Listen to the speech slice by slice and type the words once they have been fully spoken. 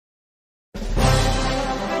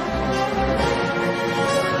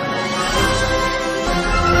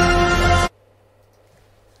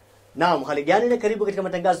Naam, hali gani na karibu katika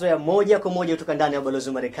matangazo ya moja kwa moja kutoka ndani ya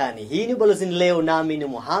Balozi Marekani. Hii ni Ubalozini leo, nami ni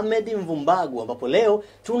Mohamed Mvumbagu, ambapo leo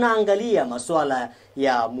tunaangalia masuala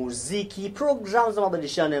ya muziki, programs za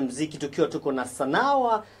mabadilishano ya muziki, tukiwa tuko na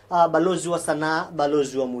sanaa balozi wa sanaa,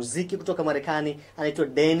 balozi wa muziki kutoka Marekani, anaitwa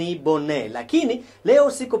Deni Bonet. Lakini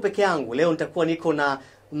leo siko peke yangu, leo niko na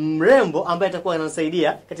mrembo ambaye atakuwa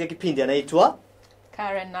ananisaidia katika kipindi, anaitwa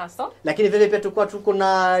Karen Naso. Lakini vile pia tuko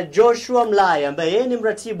na Joshua Mlai ambaye yeye ni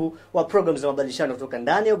mratibu wa programs za mabadilishano kutoka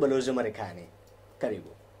ndani ya Ubalozi wa Marekani. Karibu.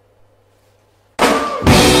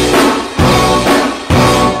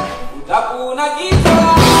 Utakuna kitu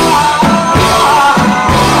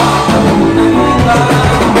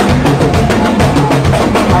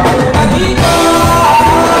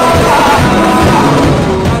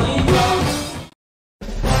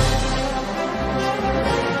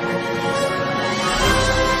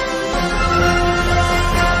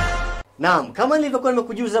Naam, kama nilivyokuwa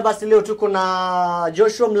nimekujuza, basi leo tuko na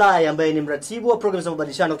Joshua Mlai ambaye ni mratibu wa programs za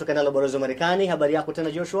mabadilishano kutoka ndani ya Ubalozi wa Marekani. Habari yako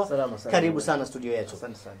tena Joshua? Salama sana. Karibu sana studio yetu.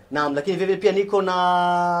 Asante sana. Naam, lakini vile pia niko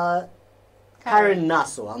na Karen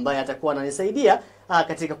Naso ambaye atakuwa ananisaidia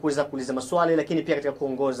katika kuweza kuuliza maswali, lakini pia katika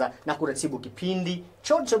kuongoza na kuratibu kipindi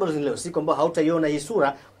chote cha Balozi leo. Siku ambayo hautaiona hii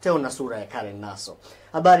sura, utaona sura ya Karen Naso.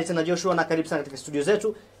 Habari tena Joshua, na karibu sana katika studio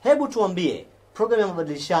zetu. Hebu tuambie, program ya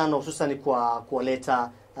mabadilishano hususan kwa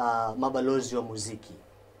kuwaleta mabalozi wa muziki,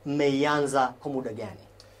 mmeianza kwa muda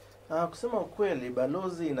gani? Kusema ukweli,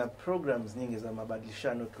 Balozi ina programs nyingi za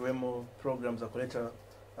mabadilishano, ikiwemo programs za kuleta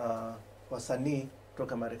wasanii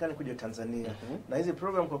kutoka Marekani kuja Tanzania. Na hizi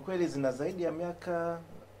program kwa kweli zina zaidi ya miaka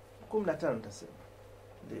 15 nitasema.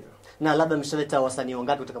 Ndio. Na labda mshaleta wasanii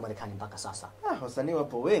wangapi kutoka Marekani mpaka sasa? Wasanii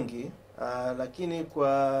wapo wengi, lakini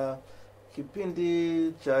kwa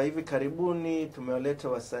kipindi cha hivi karibuni tumewaleta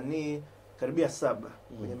wasanii karibia 7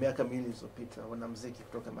 kwenye miaka 2 iliyopita, wanamuziki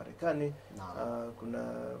kutoka Marekani. Kuna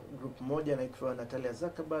group moja inaitwa Natalia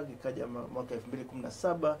Zuckerberg ikaja mwaka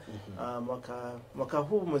 2017. Mwaka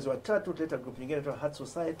huu mwezi wa 3 tuleta group nyingine inaitwa Heart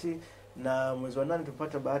Society, na mwezi wa 8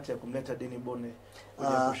 tupata bahati ya kumleta Deni Bonet kuja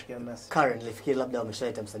kushirikiana nasi. Karen, nilifikiri labda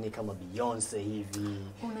wameshaleta msanii kama Beyonce hivi.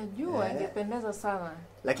 Unajua ingependeza sana.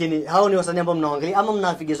 Lakini hao ni wasanii ambao mnaangalia ama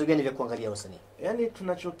mna vigezo gani vya kuangalia wasanii? Yaani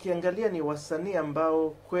tunachokiangalia ni wasanii ambao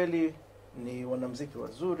kweli ni wanamuziki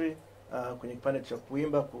wazuri kwenye kipande cha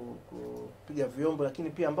kuimba, kupiga vyombo, lakini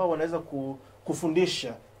pia ambao wanaweza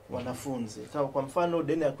kufundisha wanafunzi. Kwa mfano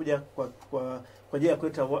Deni akuja kwa ajili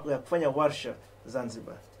ya kufanya warsha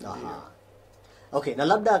Zanzibar. Okay, na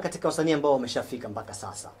labda katika wasanii ambao wameshafika mpaka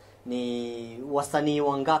sasa, ni wasanii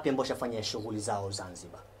wangapi ambao washafanya shughuli zao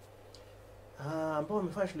Zanzibar? Ambao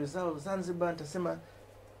wamefanya shughuli zao Zanzibar, nitasema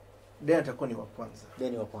Deni atakuwa ni wa kwanza.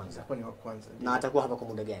 Deni wa kwanza. Atakuwa ni wa kwanza. Na atakuwa hapa kwa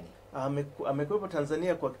muda gani? Amekuwepo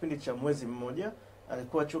Tanzania kwa kipindi cha mwezi mmoja.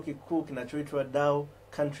 Alikuwa chuo kikuu kinachoitwa Dao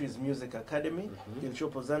Countries Music Academy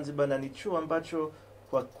kilichopo Zanzibar, na ni chuo ambacho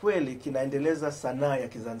kwa kweli kinaendeleza sanaa ya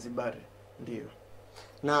Kizanzibari. Ndio.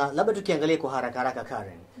 Na labda tukiangalia kwa haraka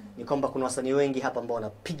Karen, ni kwamba kuna wasanii wengi hapa ambao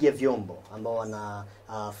wanapiga vyombo, ambao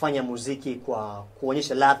wanafanya muziki kwa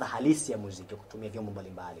kuonyesha ladha halisi ya muziki kutumia vyombo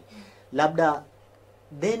mbalimbali. Labda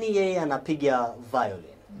Deni yeye anapiga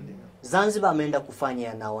violin. Zanzibar ameenda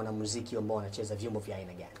kufanya na wanamuziki ambao wanacheza vyombo vya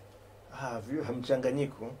aina gani?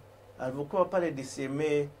 Mchanganyiko. Alipokuwa pale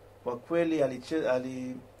DCMA kwa kweli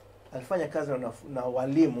alifanya kazi na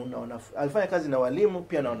walimu alifanya kazi na walimu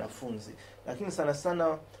pia na wanafunzi. Lakini sana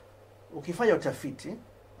sana ukifanya utafiti,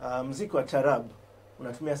 muziki wa tarabu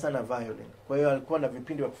unatumia sana violin. Kwa hiyo alikuwa na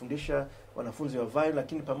vipindi vya kufundisha wanafunzi wa violin,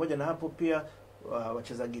 lakini pamoja na hapo pia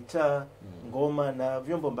wacheza gitaa, ngoma na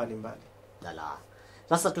vyombo mbalimbali.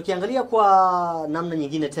 Sasa tukiangalia kwa namna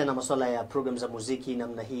nyingine tena masuala ya program za muziki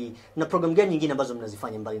namna hii, na program gani nyingine ambazo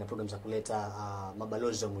mnazifanya mbali na program za kuleta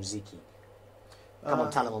mabalozi wa muziki kama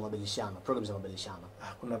mtaalamu wa mabadilishano, program za mabadilishano?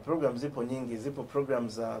 Kuna program zipo nyingi. Zipo program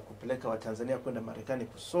za kupeleka Watanzania kwenda Marekani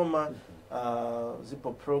kusoma.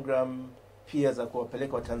 Zipo program pia za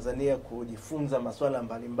kuwapeleka Watanzania kujifunza masuala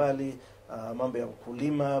mbalimbali, mambo ya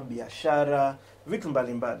ukulima, biashara, vitu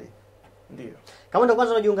mbalimbali. Ndio. Kama ndio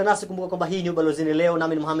kwanza unajiunga nasi, kumbuka kwamba hii ni Ubalozini leo,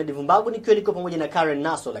 nami ni Mohamed Mvumbagu niko pamoja na Karen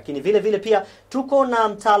Naso, lakini vile pia tuko na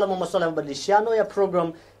mtaalamu wa masuala ya mabadilishano ya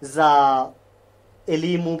program za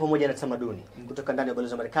elimu pamoja na tamaduni kutoka ndani ya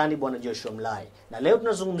Ubalozi wa Marekani, bwana Joshua Mlai. Na leo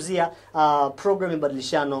tunazungumzia program ya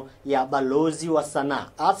mabadilishano ya balozi wa sanaa,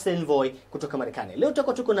 Arts Envoy kutoka Marekani. Leo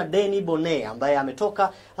tuko na Deni Bonet ambaye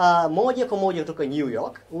ametoka moja kwa moja kutoka New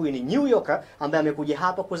York. Huyu ni New Yorker ambaye amekuja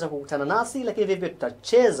hapa kuweza kukutana nasi, lakini vivyo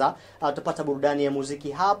tutacheza, tutapata burudani ya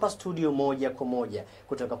muziki hapa studio moja kwa moja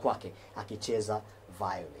kutoka kwake akicheza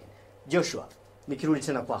violin. Joshua, nikirudi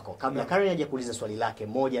tena kwako kabla Naam. Karen hajakuuliza swali lake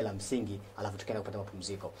moja la msingi, alafu tukaenda kupata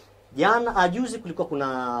mapumziko. Juzi kulikuwa kuna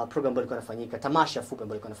program ambayo ilikuwa inafanyika, tamasha fupi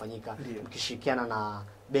ambayo ilikuwa inafanyika Ndiyo. mkishirikiana na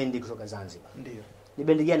bendi kutoka Zanzibar. Ndio. Ni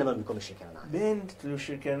bendi gani ambayo mlikuwa mshirikiana nayo? Band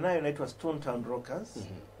tulioshirikiana nayo inaitwa Stone Town Rockers.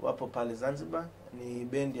 Wapo pale Zanzibar. Ni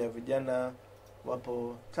bendi ya vijana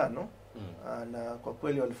wapo 5. Na kwa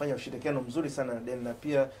kweli walifanya ushirikiano mzuri sana na Deni, na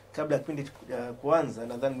pia kabla ya kipindi kuanza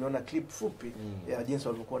nadhani nimeona clip fupi ya jinsi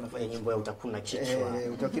walivyokuwa wanafanya Nyimbo ya utakuna kichwa.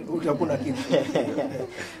 Utakuna kichwa.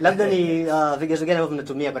 Labda ni vigezo gani ambavyo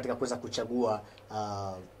mnatumia katika kuweza kuchagua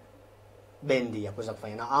bendi ya kuweza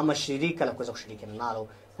kufanya na ama shirika la kuweza kushirikiana nalo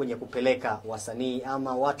kwenye kupeleka wasanii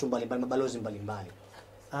ama watu mbalimbali, mabalozi mbalimbali?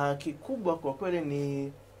 Kikubwa kwa kweli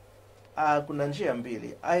ni kuna njia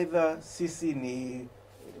mbili. Either sisi ni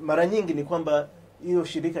mara nyingi ni kwamba hiyo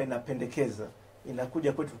shirika inapendekeza,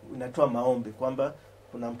 inakuja kwetu, inatoa maombi kwamba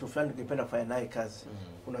kuna mtu fulani tungependa kufanya naye kazi.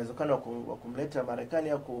 Kuna uwezekano wa kumleta Marekani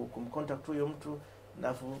au kumcontact huyo mtu,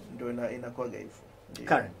 nafu ndio inakuwa hivyo.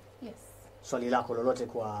 Karen, Yes. swali lako lolote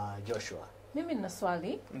kwa Joshua? Mimi nina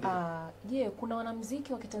swali. Je, kuna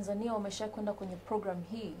wanamuziki wa Kitanzania wameshakwenda kwenye program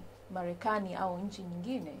hii Marekani au nchi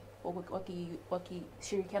nyingine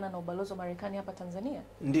wakishirikiana na ubalozi wa Marekani hapa Tanzania?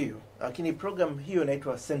 Ndiyo, lakini program hiyo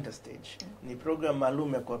inaitwa Center Stage. Ni program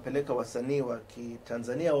maalum ya kuwapeleka wasanii wa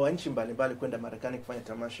Kitanzania wa nchi mbalimbali kwenda Marekani kufanya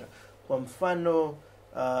tamasha. Kwa mfano,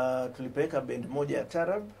 tulipeleka band moja ya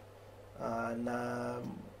Tarab, na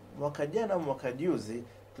mwaka juzi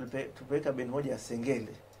tulipeleka band moja ya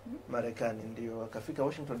Sengele Marekani, ndio wakafika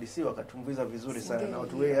Washington DC wakatumbuiza vizuri sana na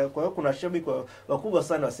watu wengi. Kwa hiyo kuna shabiki wakubwa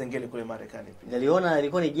sana wa Sengele kule Marekani pia. Niliona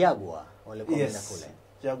ilikuwa ni Jaguar walikuwa wanaenda kule.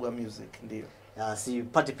 Jaguar Music ndio.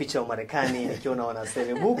 Sipati picha wa Marekani nikiona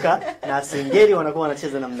wanaserebuka na Sengeli wanakuwa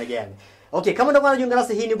wanacheza namna gani. Okay, kama ndio unajiunga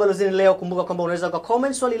nasi, hii ni Ubalozini leo. Kumbuka kwamba unaweza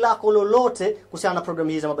comment swali lako lolote kuhusiana na programu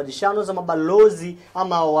hizi za mabadilishano za mabalozi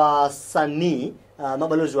ama wasanii,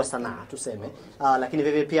 mabalozi wa sanaa tuseme. Lakini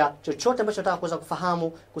vivyo pia chochote ambacho unataka kuweza kufahamu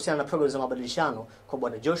kuhusiana na programu za mabadilishano, kwa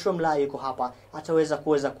bwana Joshua Mlai yuko hapa, ataweza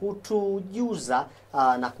kutujuza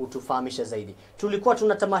na kutufahamisha zaidi. Tulikuwa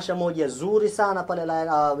tuna tamasha moja zuri sana pale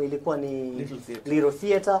ilikuwa ni Little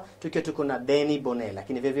Theater, tukiwa tuko na Deni Bonet,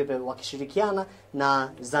 lakini vivyo pia wakishirikiana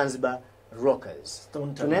na Zanzibar Rockers.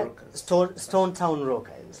 Stone Town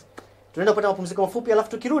Rockers. Tunaenda kupata mapumziko mafupi, alafu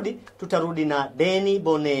tukirudi tutarudi na Deni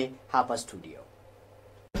Bonet hapa studio.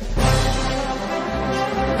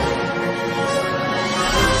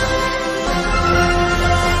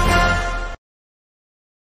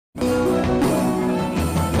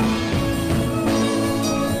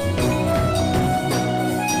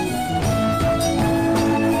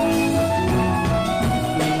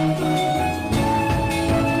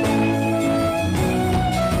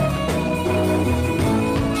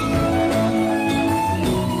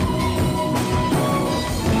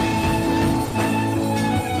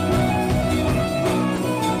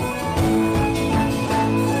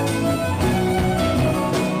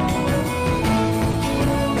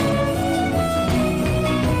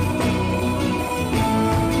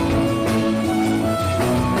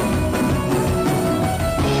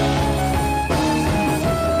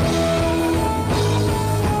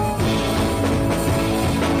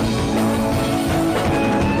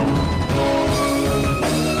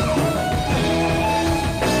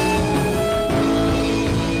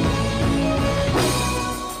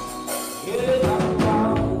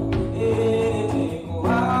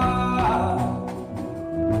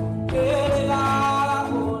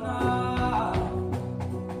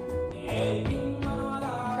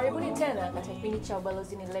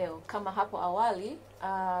 Ubalozini leo. Kama hapo awali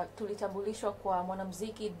tulitambulishwa kwa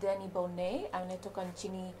mwanamuziki Deni Bonet anayetoka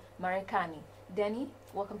nchini Marekani. Deni,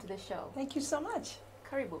 welcome to the show. Thank you so much.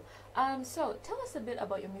 Karibu. So tell us a bit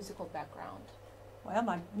about your musical background. Well,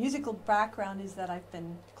 my musical background is that I've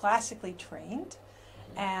been classically trained,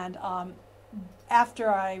 and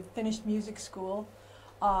after I finished music school,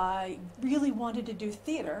 I really wanted to do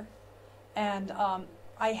theater, and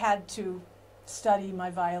I had to study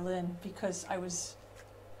my violin because I was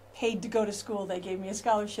paid to go to school. They gave me a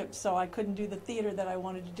scholarship, so I couldn't do the theater that I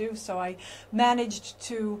wanted to do. So I managed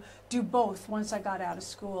to do both. Once I got out of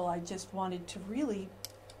school, I just wanted to really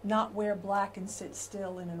not wear black and sit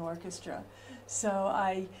still in an orchestra. So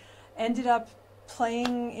I ended up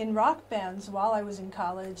playing in rock bands while I was in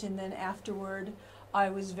college, and then afterward I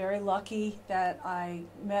was very lucky that I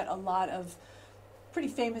met a lot of pretty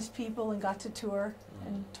famous people and got to tour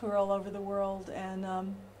and tour all over the world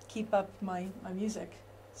and keep up my music.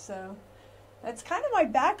 So that's kind of my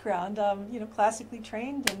background, you know, classically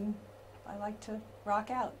trained, and I like to rock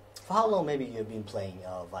out. For how long maybe you've been playing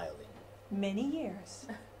violin? Many years.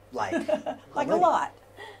 Like? Like How a many? lot.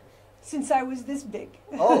 Since I was this big.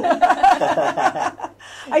 Oh.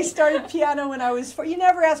 I started piano when I was 4. You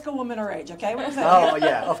never ask a woman her age, okay? What was that? Oh,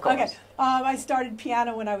 yeah, of course. Okay. I started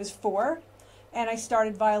piano when I was 4, and I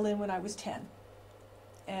started violin when I was 10.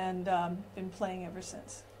 And been playing ever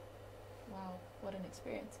since. Wow, what an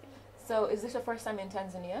experience. So is this your first time in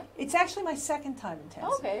Tanzania? It's actually my second time in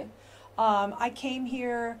Tanzania. Okay. I came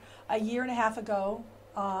here a year and a half ago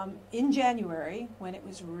in January when it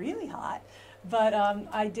was really hot. But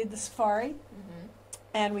I did the safari,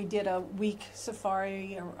 and we did a week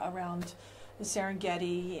safari around the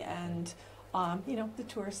Serengeti and, the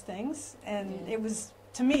tourist things. And it was,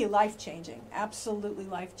 to me, life-changing, absolutely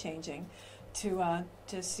life-changing to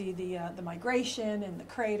see the migration and the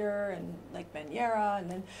crater and Lake Manyara.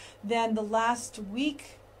 And then the last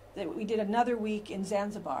week, we did another week in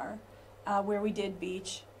Zanzibar where we did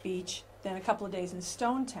beach, then a couple of days in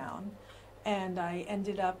Stone Town. And I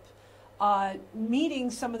ended up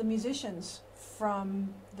meeting some of the musicians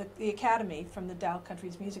from the academy, from the Dow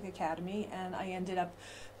Countries Music Academy, and I ended up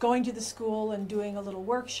going to the school and doing a little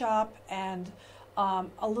workshop and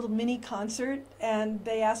a little mini concert, and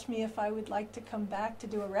they asked me if I would like to come back to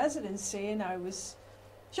do a residency, and I was,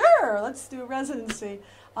 sure, let's do a residency.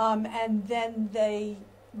 And then they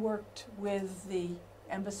worked with the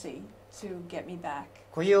embassy to get me back.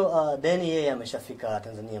 Kwa hiyo Deni yeye ameshafika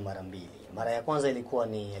Tanzania mara mbili. Mara ya kwanza ilikuwa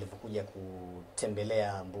ni alipokuja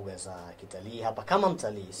kutembelea mbuga za kitalii hapa kama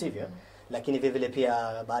mtalii, sivyo? Lakini vile vile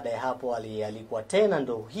pia baada ya hapo alikuwa tena,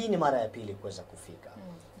 ndo hii ni mara ya pili kuweza kufika.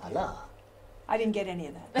 Ala. I didn't get any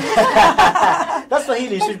of that. That's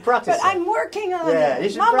Swahili, you should practice. But I'm working on yeah, it. you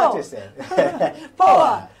should Mambo. practice it.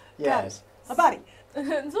 Poa. Yes. Habari.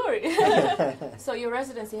 Sorry. So your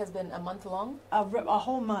residency has been a month long? A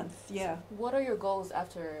whole month, yeah. What are your goals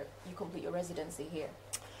after you complete your residency here?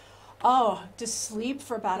 Oh, to sleep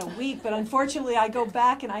for about a week, but unfortunately I go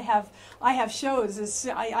back and I have shows.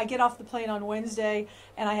 I get off the plane on Wednesday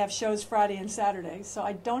and I have shows Friday and Saturday, so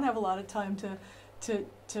I don't have a lot of time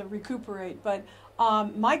to recuperate. But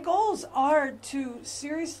my goals are to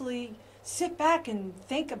seriously sit back and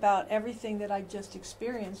think about everything that I just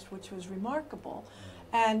experienced, which was remarkable.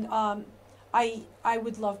 And I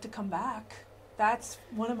would love to come back. That's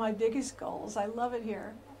one of my biggest goals. I love it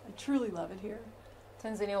here. I truly love it here.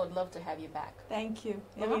 Tanzania would love to have you back. Thank you.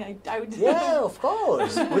 I mean, I would. Yeah, of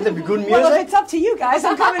course. With the good music. Well, if it's up to you guys,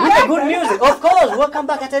 I'm coming With back. the good music, of course. We'll come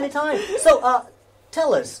back at any time. So,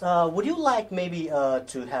 tell us, would you like maybe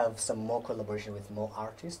to have some more collaboration with more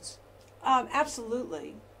artists?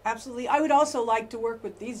 Absolutely. Absolutely. I would also like to work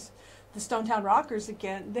with the Stone Town Rockers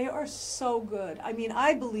again. They are so good. I mean,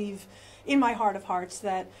 I believe in my heart of hearts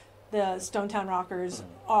that the Stone Town Rockers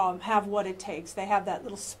have what it takes. They have that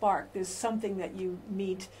little spark. There's something that you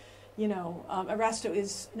meet. You know, Erasto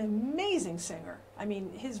is an amazing singer. I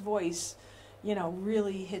mean, his voice,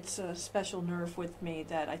 really hits a special nerve with me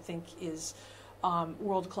that I think is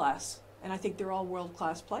world class. And I think they're all world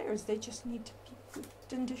class players. They just need to be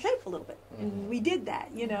put into shape a little bit. And we did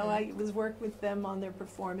that. I was worked with them on their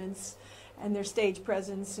performance and their stage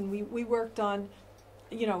presence. And we worked on,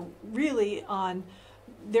 really on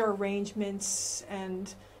their arrangements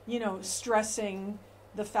and, stressing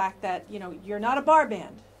the fact that, you're not a bar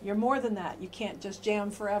band. You're more than that. You can't just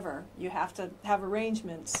jam forever. You have to have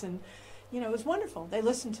arrangements. And, it was wonderful. They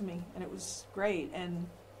listened to me, and it was great. And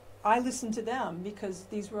I listened to them because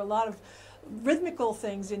these were a lot of rhythmical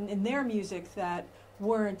things in their music that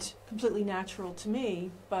weren't completely natural to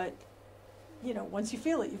me. But, once you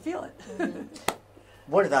feel it, you feel it.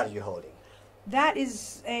 What are you holding? That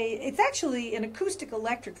is it's actually an acoustic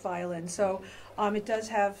electric violin, so it does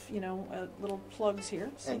have, little plugs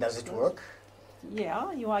here. And does it work?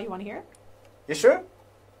 Yeah, you want to hear it? You sure?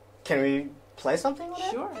 Can we play something with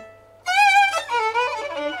it? Sure.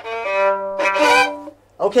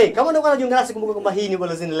 Okay, kama ndio unajiunga nasi, kumbuka kwamba hii ni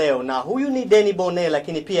Ubalozini leo na huyu ni Deni Bonet,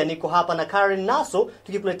 lakini pia niko hapa na Karen Naso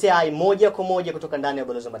tukikuletea moja kwa moja kutoka ndani ya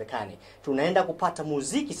Balozi Marekani. Tunaenda kupata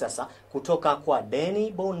muziki sasa kutoka kwa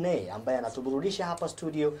Deni Bonet ambaye anatuburudisha hapa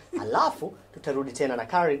studio, alafu tutarudi tena na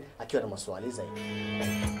Karen akiwa na maswali zaidi.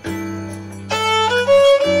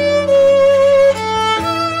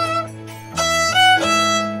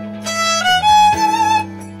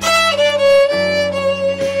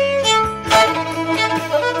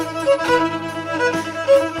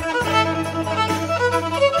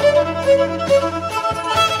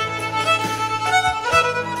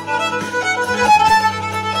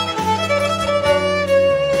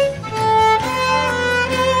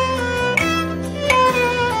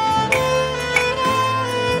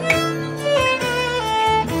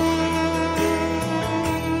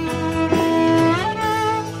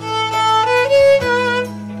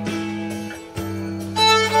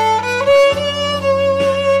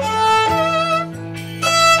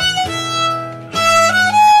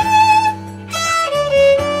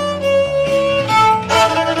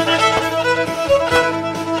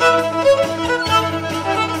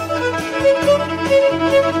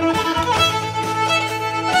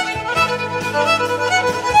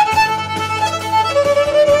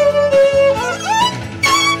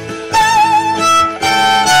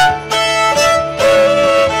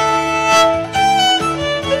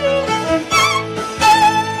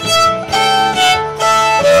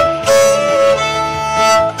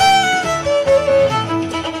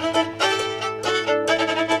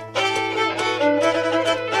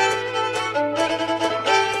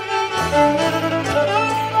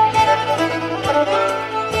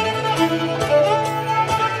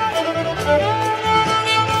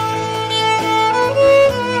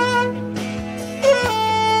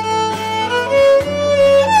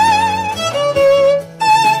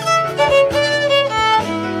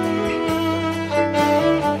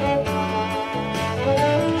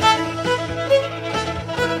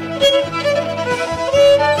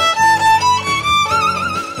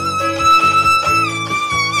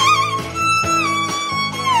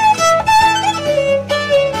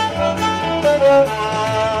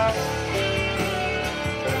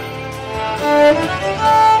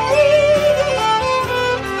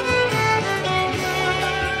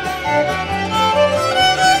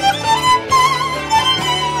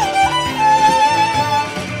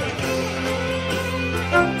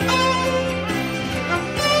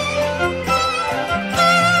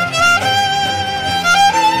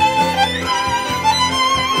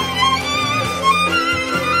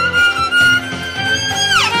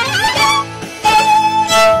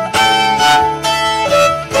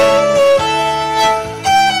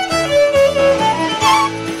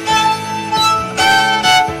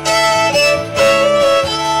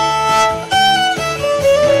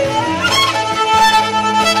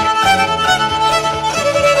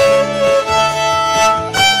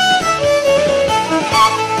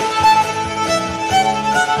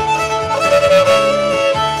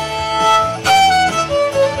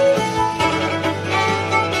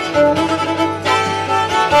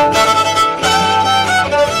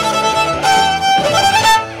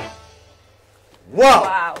 Wow.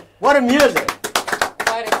 Wow. What a music.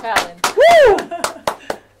 Quite a talent. Woo!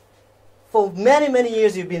 For many, many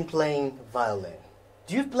years you've been playing violin.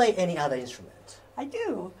 Do you play any other instrument? I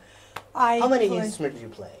do. How many instruments do you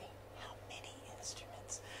play? How many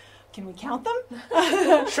instruments? Can we count them?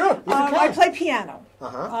 Sure, if you can. I play piano.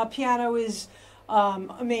 Uh-huh. Piano is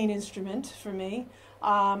a main instrument for me.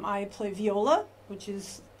 I play viola, which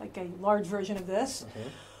is like a large version of this. Mhm.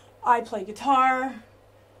 I play guitar.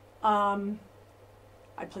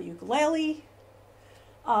 I play ukulele.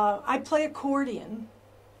 I play accordion.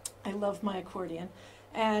 I love my accordion.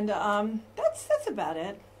 And that's about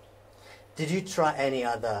it. Did you try any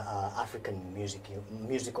other African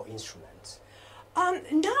musical instruments?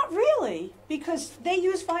 Not really, because they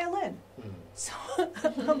use violin. Mm. So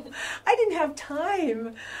I didn't have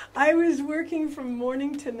time. I was working from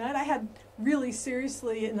morning to night. I had really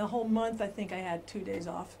seriously, in the whole month, I think I had 2 days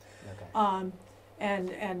off. Okay.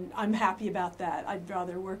 And I'm happy about that. I'd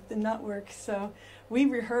rather work than not work. So we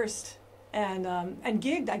rehearsed and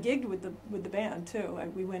gigged. I gigged with the band too.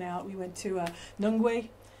 We went out. We went to Nungwe,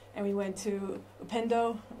 and we went to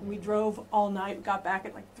Upendo. We drove all night. Got back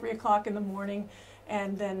at like 3 o'clock in the morning,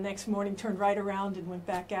 and then next morning turned right around and went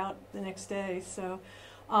back out the next day. So,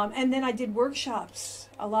 and then I did workshops.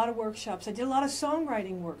 A lot of workshops. I did a lot of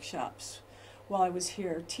songwriting workshops while I was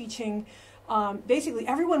here teaching. Basically,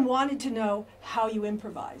 everyone wanted to know how you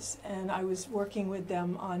improvise, and I was working with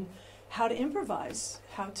them on how to improvise,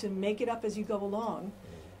 how to make it up as you go along,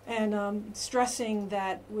 and stressing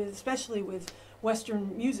that, especially with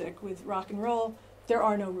Western music, with rock and roll, there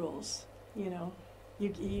are no rules. You know,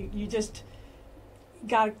 you just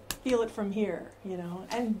got to feel it from here. You know,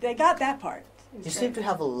 and they got that part. You seem to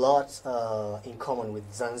have a lot in common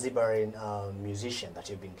with Zanzibari musician that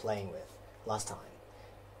you've been playing with last time.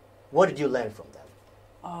 What did you learn from them?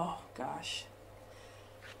 Oh, gosh.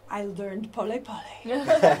 I learned pole pole.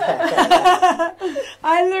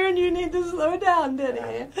 I learned you need to slow down,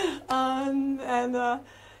 Deni.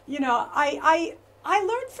 You know, I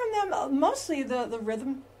learned from them mostly the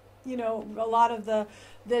rhythm. You know, a lot of the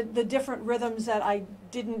different rhythms that I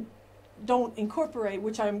don't incorporate,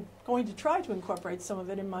 which I'm going to try to incorporate some of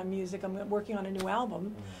it in my music. I'm working on a new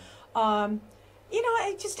album. You know,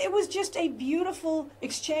 it was just a beautiful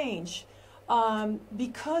exchange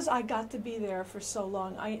because I got to be there for so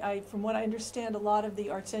long. From what I understand, a lot of the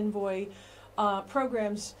Arts Envoy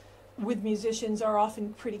programs with musicians are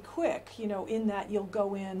often pretty quick. You know, in that you'll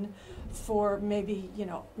go in for maybe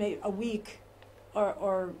a week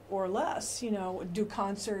or less. You know, do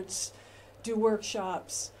concerts, do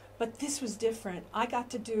workshops. But this was different. I got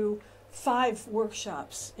to do 5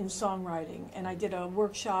 workshops in songwriting, and I did a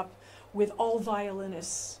workshop with all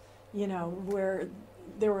violinists, you know, where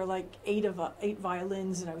there were like 8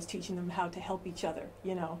 violins, and I was teaching them how to help each other.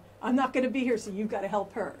 You know, I'm not going to be here, so you've got to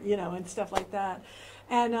help her. You know, and stuff like that,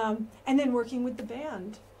 and then working with the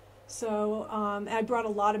band. So I brought a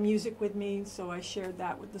lot of music with me, so I shared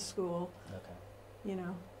that with the school. Okay. You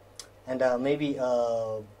know. And maybe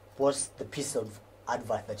what's the piece of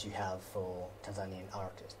advice that you have for Tanzanian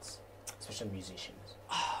artists, especially musicians?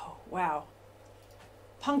 Oh, wow.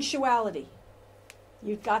 Punctuality.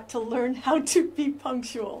 You've got to learn how to be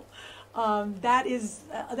punctual.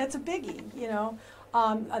 That's a biggie, you know.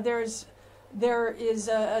 There is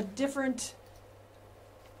a different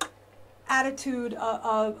attitude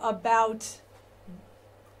about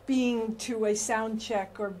being to a sound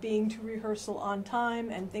check or being to rehearsal on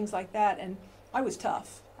time and things like that. And I was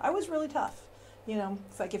tough. I was really tough. You know,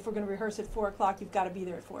 it's like if we're going to rehearse at 4 o'clock, you've got to be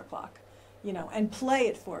there at 4 o'clock. You know, and play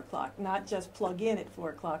at 4 o'clock, not just plug in at 4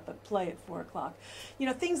 o'clock, but play at 4 o'clock. You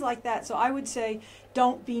know, things like that. So I would say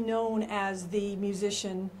don't be known as the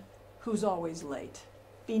musician who's always late.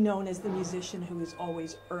 Be known as the musician who is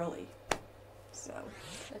always early. So.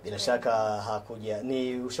 Bila shaka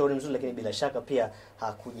ni ushauri mzuri, lakini bila shaka pia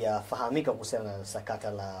hakujafahamika kuhusiana na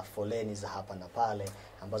sakata la foleni za hapa na pale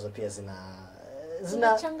ambazo pia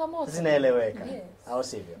zinaeleweka. Yes. Au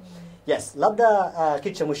sivyo? Yes, labda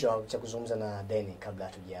kitu cha mwisho cha kuzungumza na Deni kabla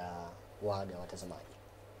hatujawaga watazamaji.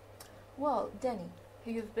 Well, Deni,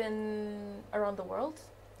 you've been around the world.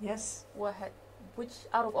 Yes. Which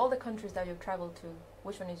out of all the countries that you've traveled to,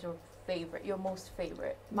 which one is your favorite? Your most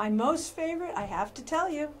favorite? My most favorite, I have to tell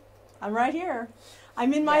you, I'm right here.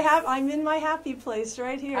 I'm in my happy place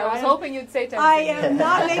right here. I was hoping you'd say Tanzania. I am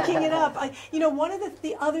not making it up. You know, one of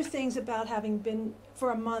the other things about having been for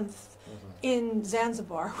a month in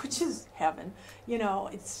Zanzibar, which is heaven, you know,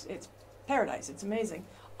 it's paradise. It's amazing.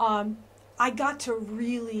 I got to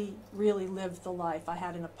really, really live the life. I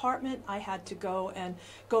had an apartment. I had to go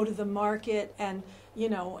to the market and, you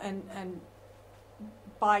know, and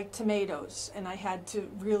buy tomatoes, and I had to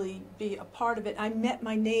really be a part of it. I met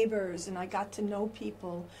my neighbors, and I got to know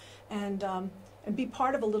people, and be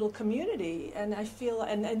part of a little community. And I feel,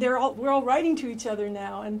 and we're all writing to each other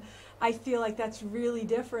now, and I feel like that's really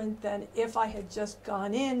different than if I had just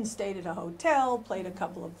gone in, stayed at a hotel, played a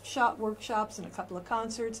couple of workshops and a couple of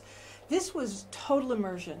concerts. This was total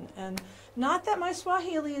immersion, and not that my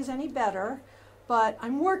Swahili is any better, but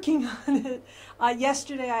I'm working on it.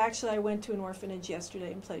 Yesterday, I went to an orphanage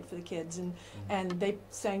yesterday and played for the kids, and they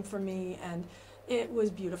sang for me, and it was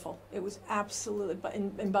beautiful. It was absolutely,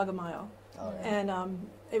 in Bagamoyo. Oh, yeah. And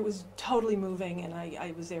it was totally moving, and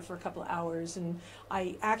I was there for a couple of hours, and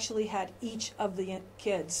I actually had each of the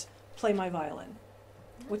kids play my violin,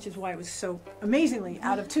 which is why I was so amazingly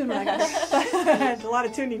out of tune when I had a lot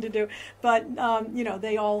of tuning to do. But, you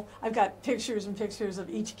know, I've got pictures and pictures of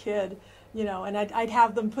each kid, you know, and I'd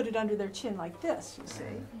have them put it under their chin like this, you see.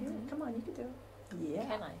 Here, come on, you can do it. Yeah,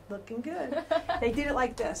 can I? Looking good. They did it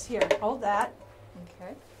like this. Here, hold that.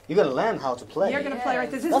 Okay. You're going to learn how to play. You're going to play right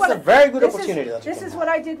this. That's a very good opportunity. This is what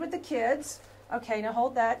I did with the kids. Okay, now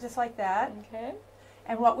hold that just like that. Okay.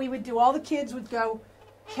 And what we would do, all the kids would go,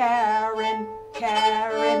 Karen,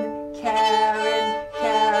 Karen, Karen,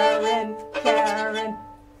 Karen, Karen.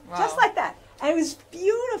 Wow. Just like that. And it was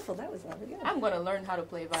beautiful. That was lovely. I'm going to learn how to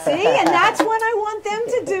play violin. See, and that's what I want them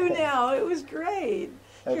to do now. It was great.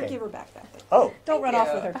 Here, Okay. give her back that thing. Oh. Don't run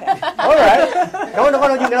off with her pen. Alright. Kama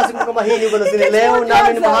unakuwa unajiunga nasi kwamba hii ni Ubalozini leo,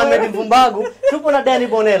 nami ni Mohamed Mvumbagu. Tupo na Deni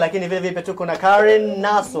Bonet, lakini vile vile tuko na Karen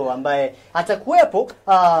Naso ambaye atakuwepo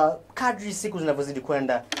kadri siku zinavyozidi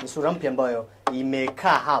kwenda. Ni sura mpya ambayo imekaa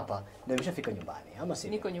hapa ndio imeshafika nyumbani, ama si?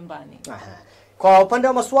 Niko nyumbani. Aha. Kwa upande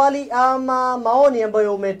wa maswali ama maoni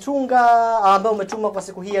ambayo umetuma kwa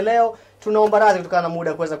siku hii ya leo, tunaomba radhi kutokana na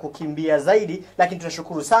muda kuweza kukimbia zaidi, lakini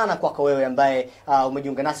tunashukuru sana kwako wewe ambaye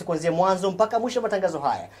umejiunga nasi kuanzia mwanzo mpaka mwisho wa matangazo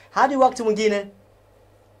haya. Hadi wakati mwingine.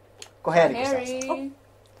 Kwaheri kwa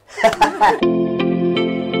sasa.